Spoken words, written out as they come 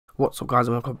What's up, guys,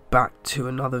 and welcome back to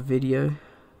another video.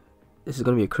 This is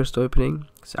going to be a crystal opening.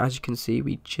 So as you can see,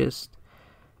 we just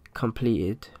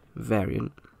completed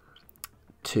variant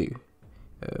 2.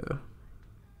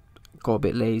 Got a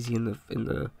bit lazy in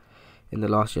the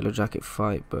last yellow jacket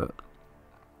fight, but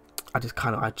I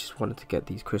just wanted to get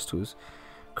these crystals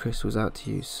out to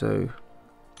you. So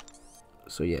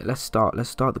yeah, let's start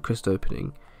the crystal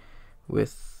opening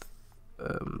with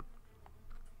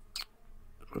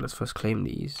let's first claim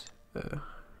these.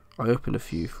 I opened a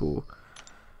few for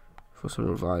some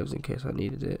revives in case I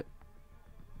needed it.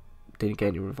 Didn't get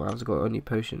any revives. I got only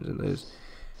potions in those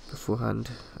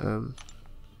beforehand.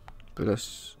 But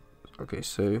okay,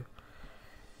 so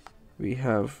we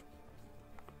have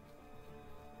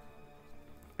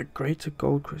a greater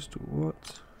gold crystal.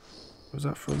 What was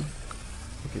that from?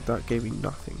 Okay, that gave me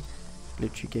nothing.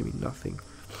 Literally gave me nothing.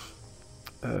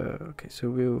 Okay, so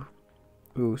we'll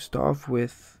start off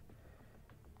with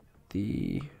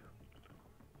the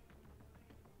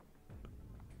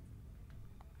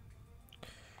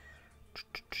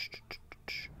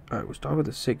alright, we'll start with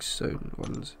the 6 zone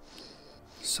ones.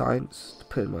 Science to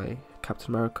put in my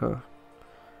Captain America.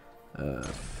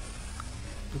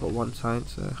 We've got 1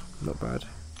 science, not bad.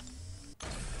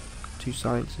 2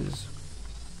 sciences,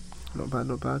 not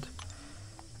bad.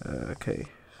 Okay,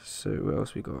 so what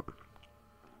else we got?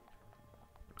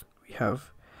 We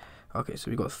have, okay, so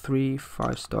we got 3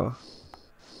 5-star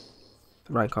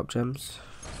rank up gems.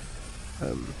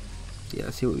 Yeah,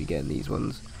 let's see what we get in these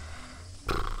ones.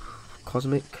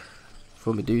 Cosmic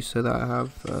for Medusa that I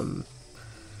have.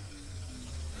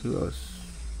 Who else?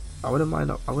 I wouldn't mind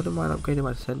upgrading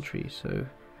my sentry. So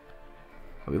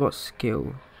we got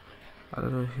skill. I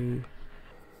don't know who.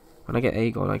 When I get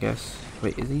Aegon, I guess.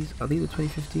 Wait, are these the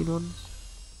 2015 ones?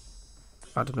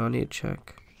 I don't know. I need to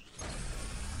check.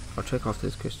 I'll check after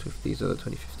this crystal if these are the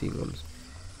 2015 ones.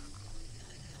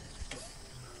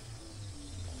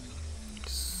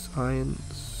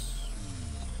 Science,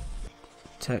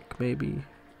 tech maybe.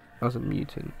 That was a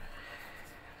mutant.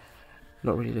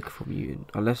 Not really looking for mutant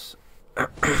unless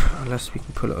unless we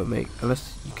can pull it Omega.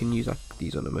 Unless you can use like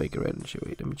these on Omega Red and shit.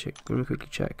 Wait, let me check. Let me quickly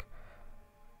check.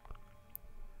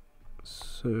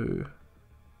 So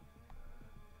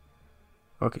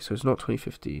okay, so it's not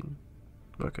 2015.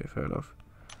 Okay, fair enough.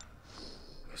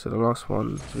 Okay, so the last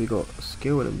one, so we got a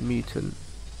skill and a mutant,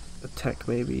 a tech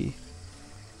maybe.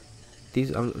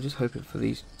 These, I'm just hoping for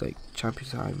these like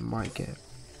champions that I might get.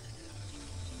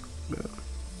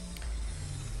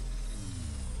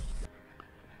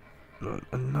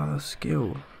 Another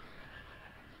skill.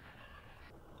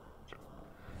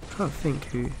 I'm trying to think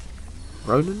who.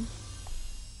 Ronan?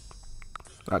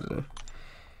 I don't know.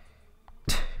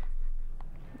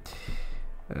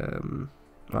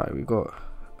 Alright, we've got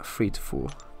a 3 to 4.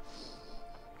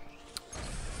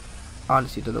 I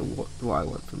honestly don't know what I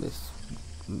want from this.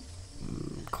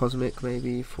 Cosmic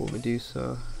maybe for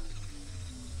Medusa.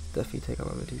 Definitely take out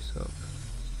my Medusa.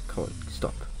 Come on,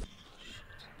 stop.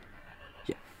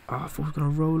 Yeah. Oh, I thought I was gonna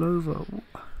roll over.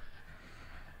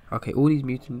 Okay, all these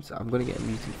mutants. I'm gonna get a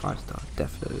mutant 5-star.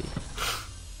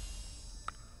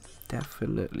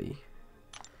 Definitely.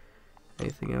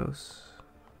 Anything else?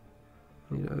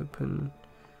 I need to open.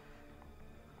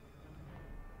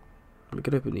 We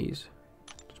could open these.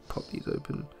 Just pop these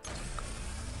open.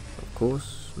 Of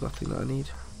course, nothing that I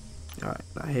need. Alright,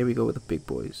 now here we go with the big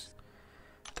boys.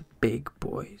 The big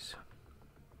boys.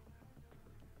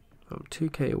 I'm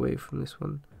 2k away from this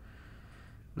one.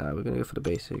 Now we're gonna go for the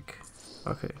basic.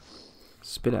 Okay.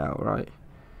 Spin it out, right?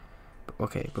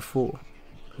 Okay, before.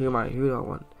 Who do I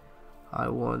want? I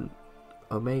want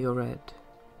Omega Red,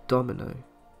 Domino.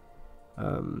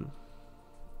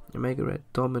 Omega Red,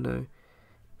 Domino,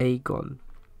 Aegon.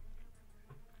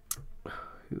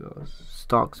 Who else?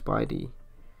 Stark Spidey.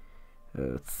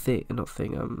 Not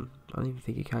Thing. I don't even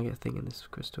think you can get Thing in this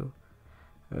crystal.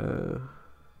 Who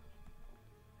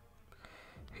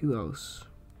else?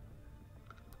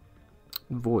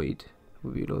 Void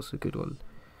would be also a good one.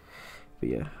 But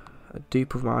yeah, a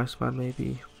dupe of my Iceman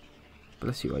maybe. But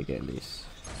let's see what I get in this.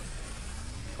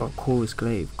 Oh, Corvus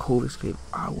Glaive.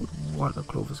 I would want a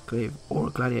Corvus Glaive or a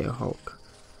Gladiator Hulk.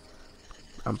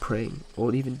 I'm praying.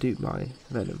 Or even dupe my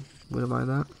Venom. Wouldn't mind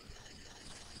that.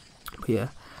 But yeah,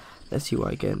 let's see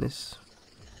what I get in this.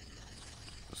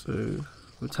 So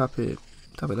we'll tap it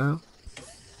now.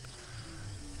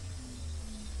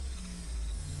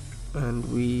 And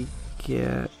we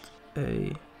get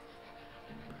a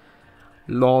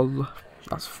lol.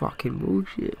 That's fucking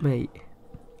bullshit, mate.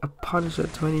 A Punisher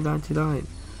 2099.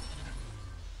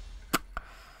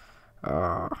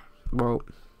 Well,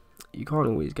 you can't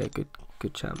always get good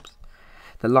champs.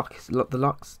 The luck's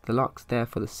there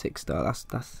for the 6-star.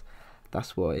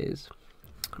 That's what it is.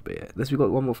 But yeah, we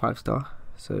got one more 5-star.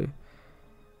 So,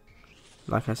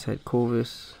 like I said,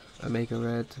 Corvus, Omega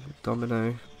Red,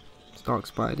 Domino, Stark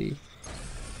Spidey,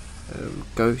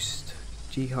 Ghost,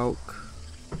 G-Hulk,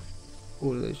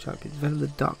 all of those champions. Venom the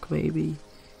Duck, maybe.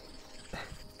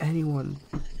 Anyone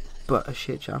but a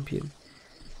shit champion.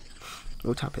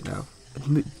 We'll tap it now.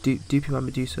 Duping my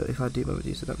Medusa. If I do my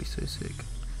Medusa, that'd be so sick.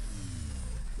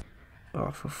 Oh,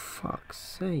 for fuck's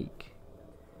sake.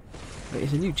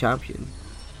 It's a new champion,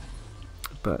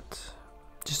 but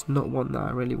just not one that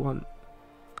I really want.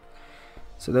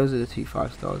 So those are the two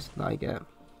 5-stars that I get.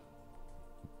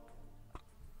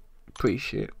 Pretty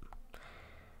shit.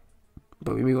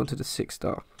 But we move on to the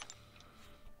 6-star.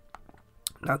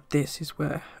 Now this is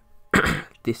where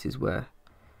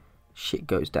shit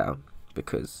goes down,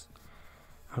 because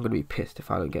I'm gonna be pissed if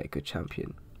I don't get a good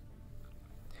champion.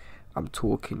 I'm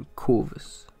talking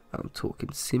Corvus, I'm talking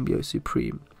Symbiote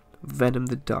Supreme, Venom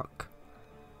the Duck,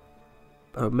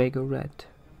 Omega Red,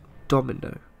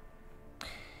 Domino.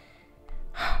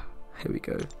 Here we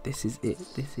go. This is it.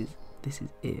 This is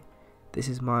it. This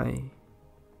is my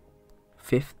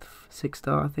 5th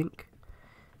 6-star, I think.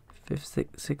 5th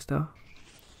 6-star.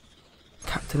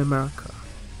 Captain America,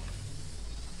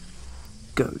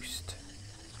 Ghost.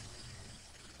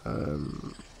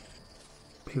 Who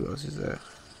else is there?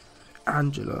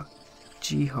 Angela,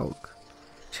 G-Hulk.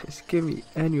 Just give me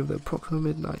any of them. Proxima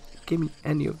Midnight. Give me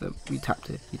any of them. We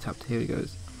tapped it. Here he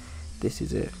goes. This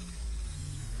is it.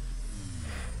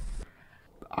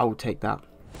 I will take that.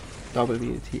 Double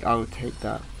immunity. I will take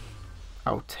that.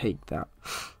 I will take that.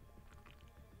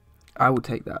 I will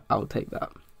take that. I will take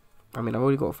that. I mean, I've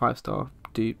already got a 5-star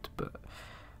duped, but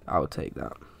I will take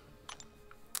that.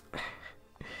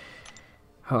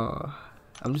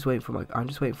 I'm just waiting for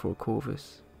a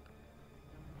Corvus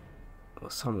or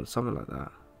something like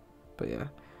that. But yeah,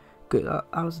 good. That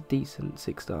was a decent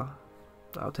 6-star.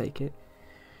 I'll take it.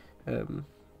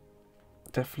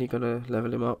 Definitely gonna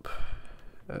level him up.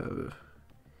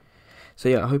 So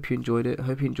yeah, I hope you enjoyed it. I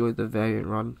hope you enjoyed the variant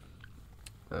run.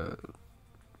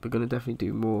 We're gonna definitely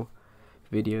do more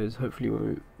videos. Hopefully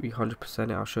when we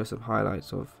 100% it, I'll show some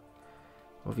highlights of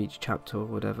each chapter or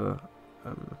whatever.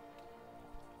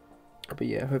 But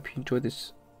yeah, I hope you enjoyed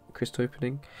this crystal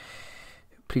opening.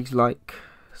 Please like,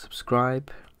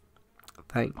 subscribe.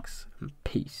 Thanks and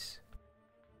peace.